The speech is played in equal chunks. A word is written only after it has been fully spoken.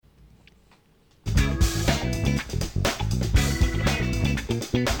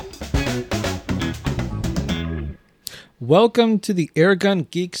Welcome to the Airgun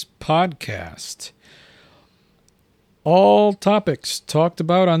Geeks podcast. All topics talked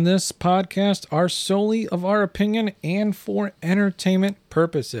about on this podcast are solely of our opinion and for entertainment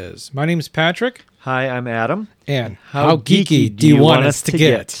purposes. My name is Patrick. Hi, I'm Adam. And how geeky do you want us to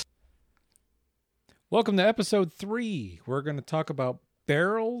get? Welcome to episode 3. We're going to talk about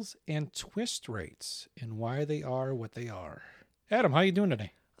barrels and twist rates and why they are what they are. Adam, how you doing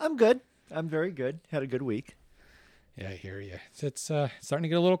today? I'm good. I'm very good. Had a good week. Yeah, I hear you. It's starting to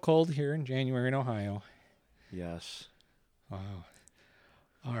get a little cold here in January in Ohio. Yes. Wow.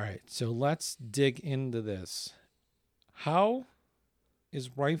 All right, so let's dig into this. How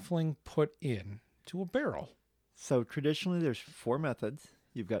is rifling put in to a barrel? So traditionally there's 4 methods.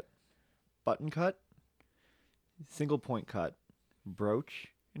 You've got button cut, single point cut, broach,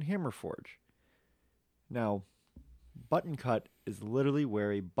 and hammer forge. Now, button cut is literally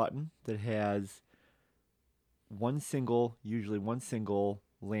where a button that has usually one single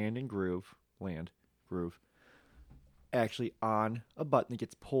land groove, actually on a button that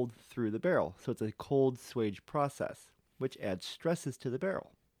gets pulled through the barrel. So it's a cold swage process, which adds stresses to the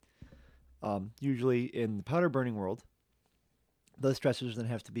barrel. Usually in the powder burning world, those stressors then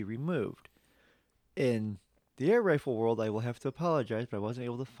have to be removed. In the air rifle world, I will have to apologize, but I wasn't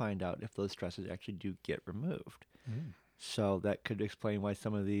able to find out if those stresses actually do get removed. So that could explain why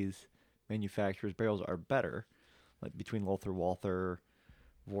some of these manufacturers' barrels are better, like between Lothar Walther,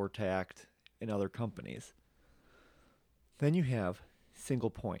 Vortact, and other companies. Then you have single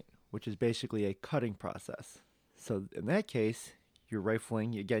point, which is basically a cutting process. So in that case, you're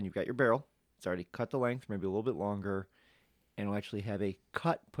rifling, again, you've got your barrel. It's already cut the length, maybe a little bit longer, and it'll actually have a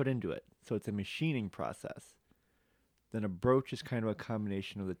cut put into it. So it's a machining process. Then a broach is kind of a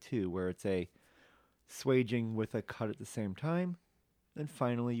combination of the two, where it's a swaging with a cut at the same time. Then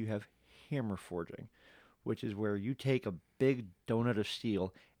finally, you have hammer forging, which is where you take a big donut of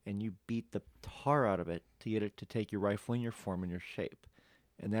steel and you beat the tar out of it to get it to take your rifling, your form, and your shape.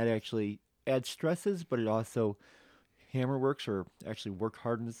 And that actually adds stresses, but it also hammer works or actually work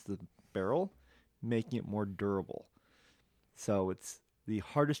hardens the barrel, making it more durable. So it's the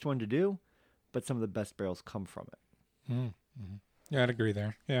hardest one to do, but some of the best barrels come from it. Mm-hmm. Yeah, I'd agree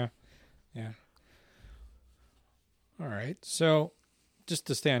there. Yeah. All right. So just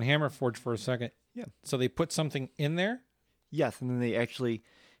to stay on hammer forge for a second. Yeah. So they put something in there? Yes, and then they actually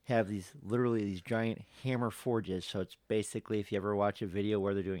have these giant hammer forges. So it's basically, if you ever watch a video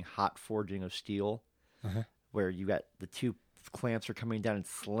where they're doing hot forging of steel, where you got the two clamps are coming down and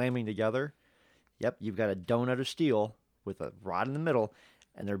slamming together. Yep, you've got a donut of steel with a rod in the middle,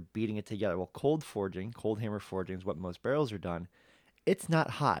 and they're beating it together. Well, cold hammer forging is what most barrels are done. It's not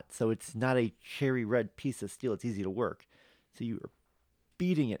hot, so it's not a cherry red piece of steel. It's easy to work. So you are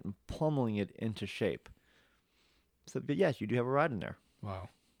beating it and pummeling it into shape. So, but yes, you do have a rod in there. Wow.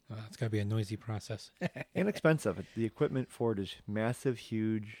 It's got to be a noisy process. And expensive. The equipment for it is massive,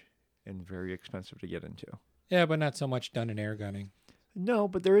 huge, and very expensive to get into. Yeah, but not so much done in air gunning. No,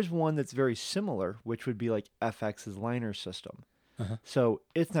 but there is one that's very similar, which would be like FX's liner system. So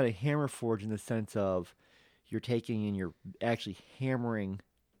it's not a hammer forge in the sense of you're taking and you're actually hammering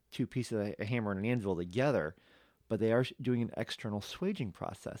two pieces of a hammer and an anvil together, but they are doing an external swaging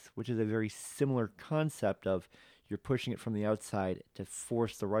process, which is a very similar concept of you're pushing it from the outside to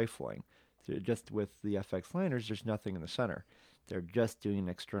force the rifling. So just with the FX liners, there's nothing in the center. They're just doing an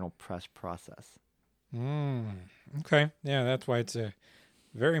external press process. Okay. Yeah, that's why it's a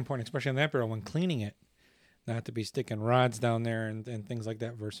very important, especially on that barrel when cleaning it, not to be sticking rods down there and things like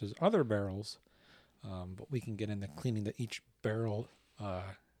that versus other barrels. But we can get into cleaning each barrel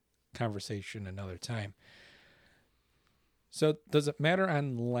conversation another time. So does it matter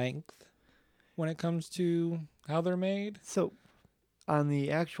on length when it comes to how they're made? So on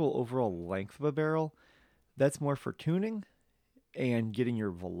the actual overall length of a barrel, that's more for tuning and getting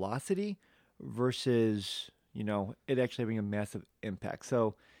your velocity versus, it actually having a massive impact.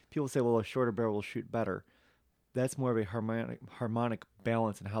 So people say, well, a shorter barrel will shoot better. That's more of a harmonic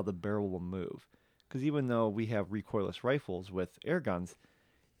balance in how the barrel will move. Because even though we have recoilless rifles with air guns,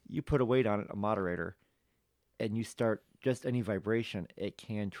 you put a weight on it, a moderator, and you start just any vibration, it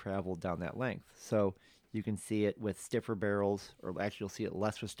can travel down that length. So you can see it with stiffer barrels, or actually you'll see it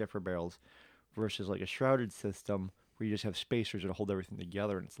less with stiffer barrels versus like a shrouded system where you just have spacers that hold everything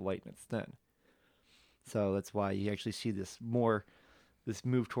together and it's light and it's thin. So that's why you actually see this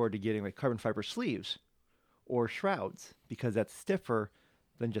move toward to getting like carbon fiber sleeves or shrouds, because that's stiffer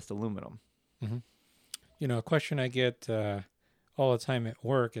than just aluminum. A question I get all the time at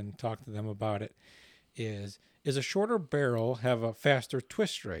work and talk to them about it is a shorter barrel have a faster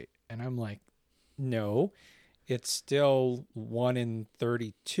twist rate? And I'm like, no, it's still 1 in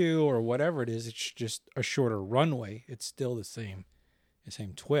 32 or whatever it is. It's just a shorter runway. It's still the same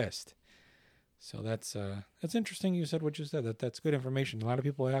twist. So that's interesting. You said what you said. That's good information. A lot of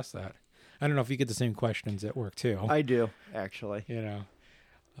people ask that. I don't know if you get the same questions at work too. I do, actually. You know,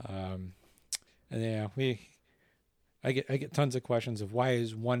 and yeah, I get tons of questions of why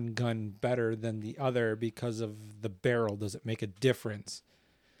is one gun better than the other because of the barrel. Does it make a difference?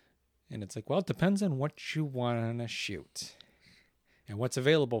 And it's like, well, it depends on what you want to shoot and what's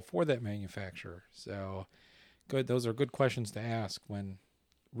available for that manufacturer. So good. Those are good questions to ask when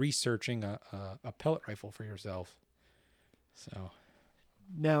researching a pellet rifle for yourself. So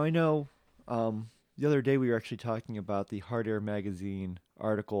now I know the other day we were actually talking about the Hard Air Magazine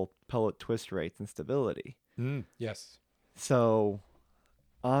article, Pellet Twist Rates and Stability. Yes. So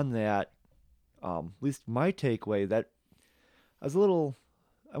on that, at least my takeaway, that I was a little,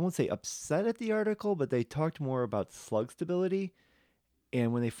 I won't say upset at the article, but they talked more about slug stability.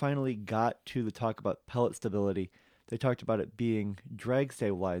 And when they finally got to the talk about pellet stability, they talked about it being drag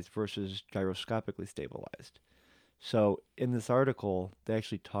stabilized versus gyroscopically stabilized. So in this article, they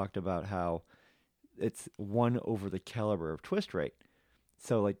actually talked about how it's 1 over the caliber of twist rate.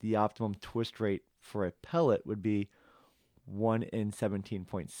 So like the optimum twist rate for a pellet would be 1 in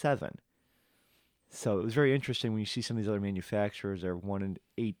 17.7. So it was very interesting when you see some of these other manufacturers, they're 1 in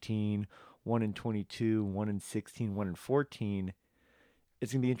 18, 1 in 22, 1 in 16, 1 in 14.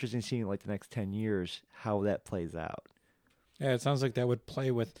 It's going to be interesting seeing like the next 10 years how that plays out. Yeah, it sounds like that would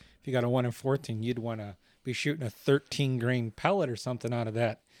play with, if you got a 1 in 14, you'd want to be shooting a 13 grain pellet or something out of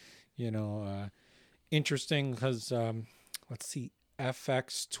that. Interesting because, let's see,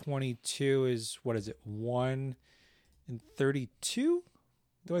 FX22 is, what is it, 1 in 32?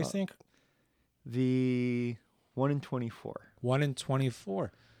 Do I think? The 1 in 24. 1 in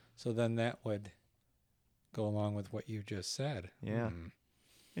 24. So then that would go along with what you just said. Yeah.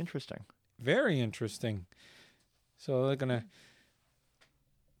 Interesting. Very interesting. So they're going to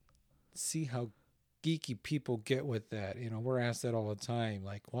see how geeky people get with that. We're asked that all the time.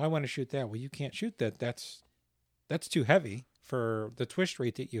 Like, well, I want to shoot that. Well, you can't shoot that. That's too heavy for the twist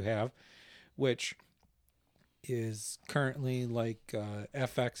rate that you have, which is currently like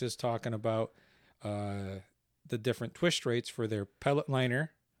FX is talking about the different twist rates for their pellet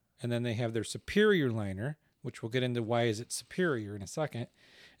liner, and then they have their superior liner, which we'll get into why is it superior in a second,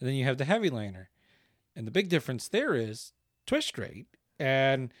 and then you have the heavy liner, and the big difference there is twist rate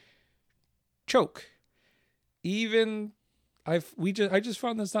and choke. Even I just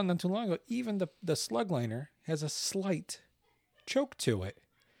found this out not too long ago. Even the slug liner has a slight choke to it.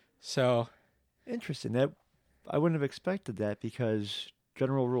 So interesting. That I wouldn't have expected that because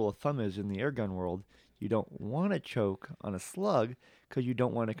general rule of thumb is in the airgun world, you don't want to choke on a slug because you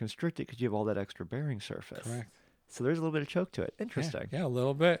don't want to constrict it because you have all that extra bearing surface. Correct. So there's a little bit of choke to it. Interesting. Yeah, a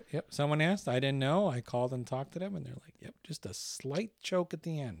little bit. Yep. Someone asked. I didn't know. I called and talked to them, and they're like, "Yep, just a slight choke at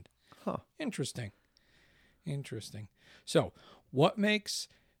the end." Huh. Interesting. So, what makes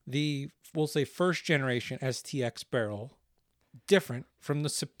the, we'll say, first generation STX barrel different from the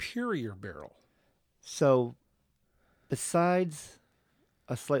superior barrel? So, besides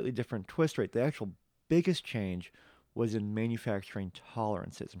a slightly different twist rate, the actual biggest change was in manufacturing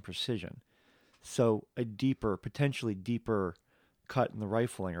tolerances and precision. So, a deeper, potentially deeper cut in the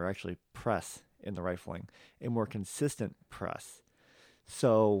rifling, or actually press in the rifling, a more consistent press.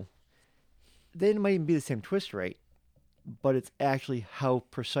 So, they might even be the same twist rate, but it's actually how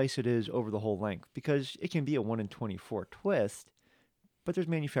precise it is over the whole length, because it can be a 1 in 24 twist, but there's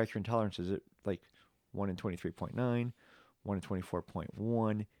manufacturing tolerances at like 1 in 23.9, 1 in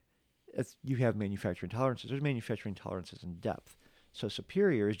 24.1. You have manufacturing tolerances. There's manufacturing tolerances in depth. So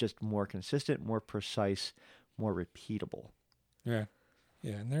superior is just more consistent, more precise, more repeatable. Yeah.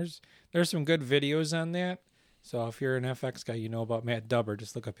 And there's some good videos on that. So if you're an FX guy, you know about Matt Dubber,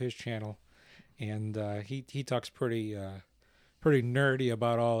 just look up his channel. And he talks pretty nerdy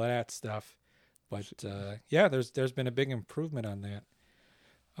about all that stuff, but yeah, there's been a big improvement on that.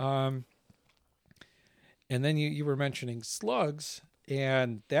 And then you were mentioning slugs,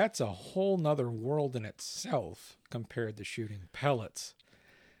 and that's a whole nother world in itself compared to shooting pellets.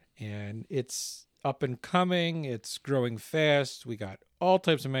 And it's up and coming. It's growing fast. We got all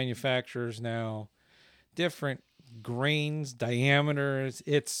types of manufacturers now, different grains, diameters.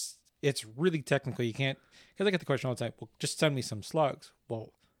 It's really technical. You can't, because I get the question all the time, well, just send me some slugs.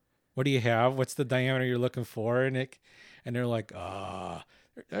 Well, what do you have? What's the diameter you're looking for? And they're like,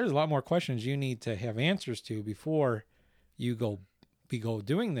 there's a lot more questions you need to have answers to before you go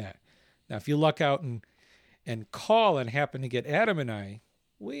doing that. Now, if you luck out and call and happen to get Adam and I,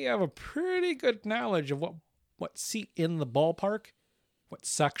 we have a pretty good knowledge of what seat in the ballpark, what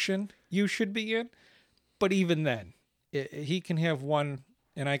section you should be in. But even then, he can have one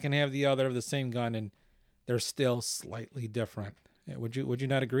and I can have the other of the same gun, and they're still slightly different. Would you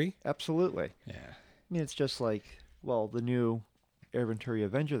not agree? Absolutely. Yeah. I mean, it's just like, well, the new Air Venturi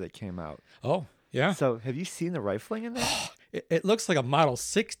Avenger that came out. Oh, yeah. So have you seen the rifling in that? It looks like a Model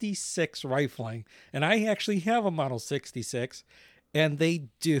 66 rifling, and I actually have a Model 66, and they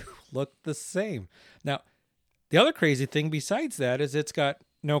do look the same. Now, the other crazy thing besides that is it's got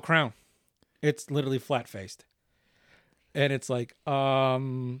no crown. It's literally flat-faced. And it's like,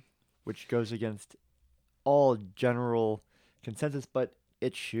 Which goes against all general consensus, but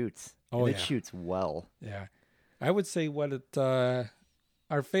it shoots. Oh, and it yeah. shoots well. yeah. I would say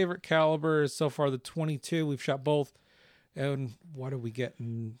our favorite caliber is so far the 22. We've shot both. And what do we get?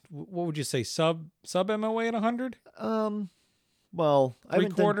 What would you say? Sub MOA at 100? Well, I haven't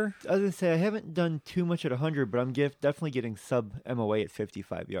done- Three-quarter? I was going to say, I haven't done too much at 100, but I'm definitely getting sub MOA at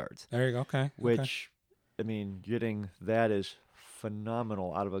 55 yards. There you go. Okay. Which, I mean, getting that is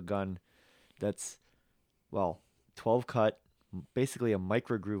phenomenal out of a gun that's, well, 12 cut, basically a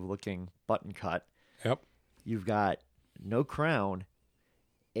micro groove looking button cut. Yep. You've got no crown,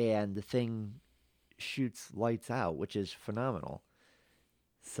 and the thing shoots lights out, which is phenomenal.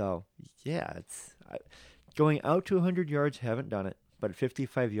 So, yeah, going out to 100 yards, haven't done it, but at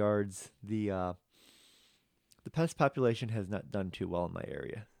 55 yards, the pest population has not done too well in my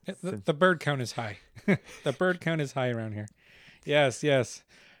area. The bird count is high. The bird count is high around here. Yes.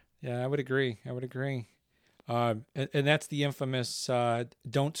 Yeah, I would agree. And that's the infamous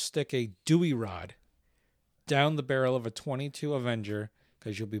don't stick a Dewey rod down the barrel of a 22 Avenger,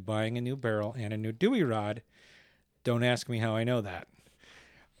 because you'll be buying a new barrel and a new Dewey rod. Don't ask me how I know that.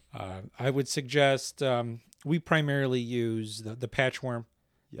 I would suggest we primarily use the Patchworm.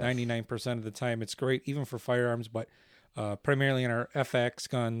 Yes. 99% of the time. It's great even for firearms, but primarily in our FX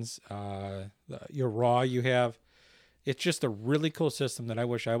guns, your raw you have. It's just a really cool system that I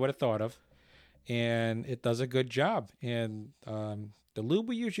wish I would have thought of, and it does a good job. And the lube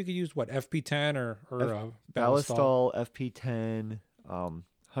we use, you could use what, FP10 or Ballistol, FP10,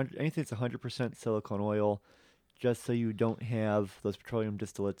 anything that's 100% silicone oil, just so you don't have those petroleum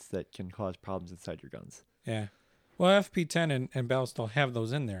distillates that can cause problems inside your guns. Yeah. Well, FP10 and Ballistol have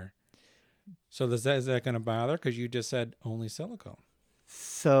those in there. So is that going to bother? Because you just said only silicone.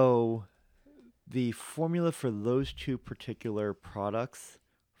 So the formula for those two particular products,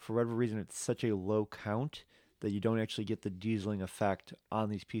 for whatever reason, it's such a low count that you don't actually get the dieseling effect on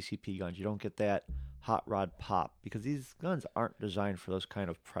these PCP guns. You don't get that hot rod pop because these guns aren't designed for those kind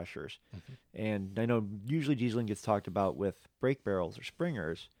of pressures. Mm-hmm. And I know usually dieseling gets talked about with brake barrels or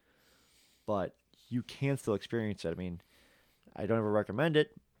springers, but you can still experience it. I mean, I don't ever recommend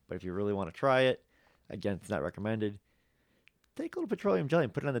it, but if you really want to try it, again, it's not recommended. Take a little petroleum jelly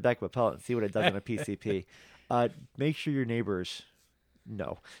and put it on the back of a pellet and see what it does on a PCP. Make sure your neighbors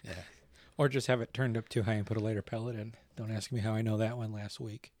know. Yeah. Or just have it turned up too high and put a lighter pellet in. Don't ask me how I know that one last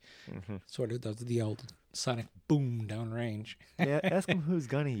week. Mm-hmm. Sort of does the old sonic boom downrange. Yeah, ask him whose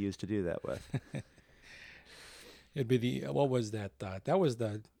gun he used to do that with. It'd be what was that? That was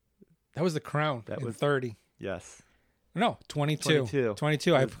the Crown. That was 30. Yes. No, 22.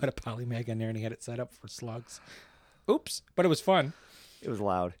 22. I put a polymag in there and he had it set up for slugs. Oops. But it was fun. It was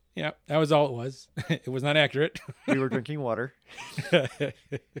loud. Yeah, that was all it was. It was not accurate. We were drinking water.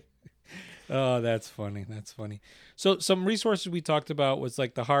 Oh, that's funny. So some resources we talked about was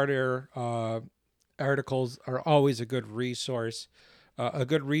like the Hard Air articles are always a good resource. A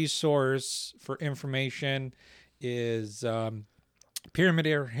good resource for information is Pyramid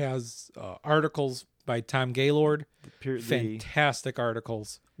Air has articles by Tom Gaylord. Fantastic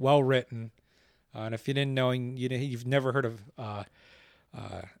articles, well written. And if you didn't know, you've never heard of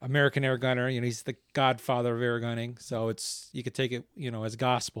American Air Gunner. He's the godfather of air gunning. So you could take it, as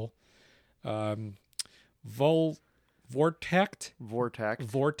gospel. Vortect,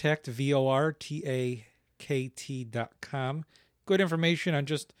 VORTAKT.com. Good information on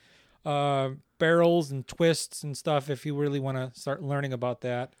just barrels and twists and stuff if you really want to start learning about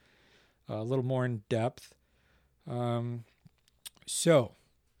that a little more in depth. So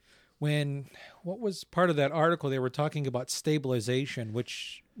what was part of that article? They were talking about stabilization,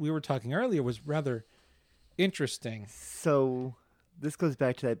 which we were talking earlier was rather interesting. So this goes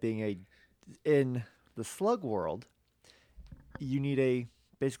back to that being in the slug world, you need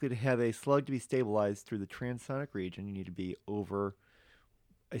basically to have a slug to be stabilized through the transonic region, you need to be over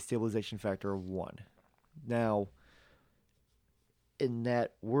a stabilization factor of 1. Now, in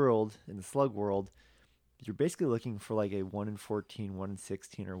that world, in the slug world, you're basically looking for like a 1 in 14, 1 in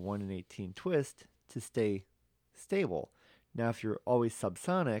 16, or 1 in 18 twist to stay stable. Now, if you're always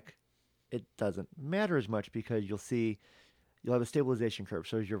subsonic, it doesn't matter as much because you'll have a stabilization curve.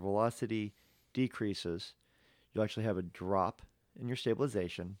 So as your velocity decreases, you'll actually have a drop in your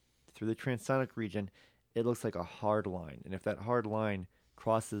stabilization. Through the transonic region, it looks like a hard line. And if that hard line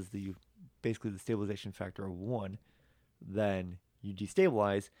crosses basically the stabilization factor of 1, then you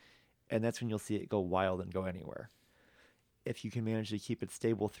destabilize, and that's when you'll see it go wild and go anywhere. If you can manage to keep it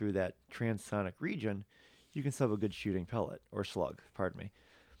stable through that transonic region, you can still have a good shooting pellet, or slug, pardon me.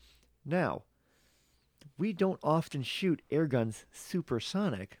 Now, we don't often shoot air guns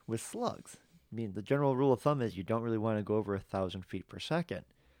supersonic with slugs. I mean, the general rule of thumb is you don't really want to go over 1,000 feet per second,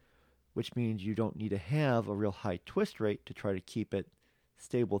 which means you don't need to have a real high twist rate to try to keep it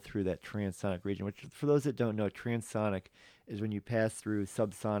stable through that transonic region, which, for those that don't know, transonic is when you pass through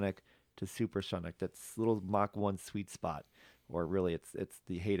subsonic to supersonic. That's little Mach 1 sweet spot, or really it's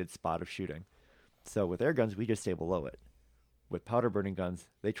the hated spot of shooting. So with air guns, we just stay below it. With powder burning guns,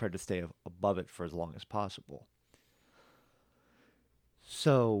 they try to stay above it for as long as possible.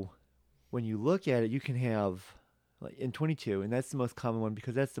 So when you look at it, you can have, like in 22, and that's the most common one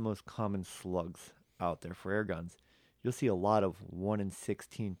because that's the most common slugs out there for air guns. You'll see a lot of 1 in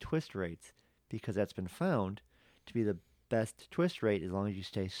 16 twist rates because that's been found to be the best twist rate as long as you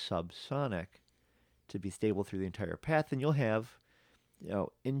stay subsonic to be stable through the entire path. And you'll have,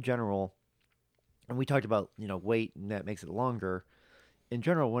 in general, and we talked about, weight, and that makes it longer. In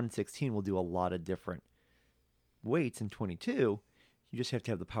general, 1 in 16 will do a lot of different weights. In 22, you just have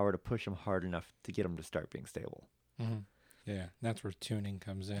to have the power to push them hard enough to get them to start being stable. Mm-hmm. Yeah, that's where tuning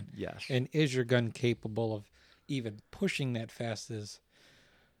comes in. Yes. And is your gun capable of even pushing that fast? Is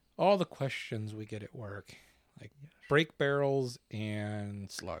all the questions we get at work, like break barrels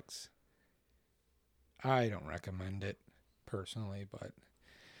and slugs. I don't recommend it personally, but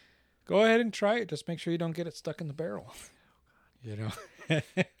go ahead and try it. Just make sure you don't get it stuck in the barrel.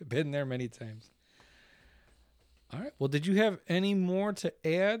 Been there many times. All right. Well, did you have any more to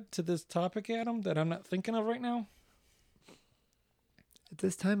add to this topic, Adam, that I'm not thinking of right now? At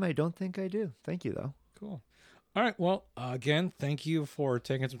this time, I don't think I do. Thank you, though. Cool. All right. Well, again, thank you for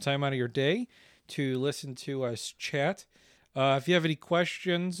taking some time out of your day to listen to us chat. If you have any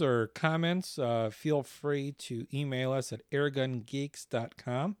questions or comments, feel free to email us at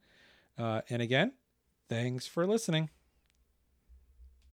airgungeeks.com. And again, thanks for listening.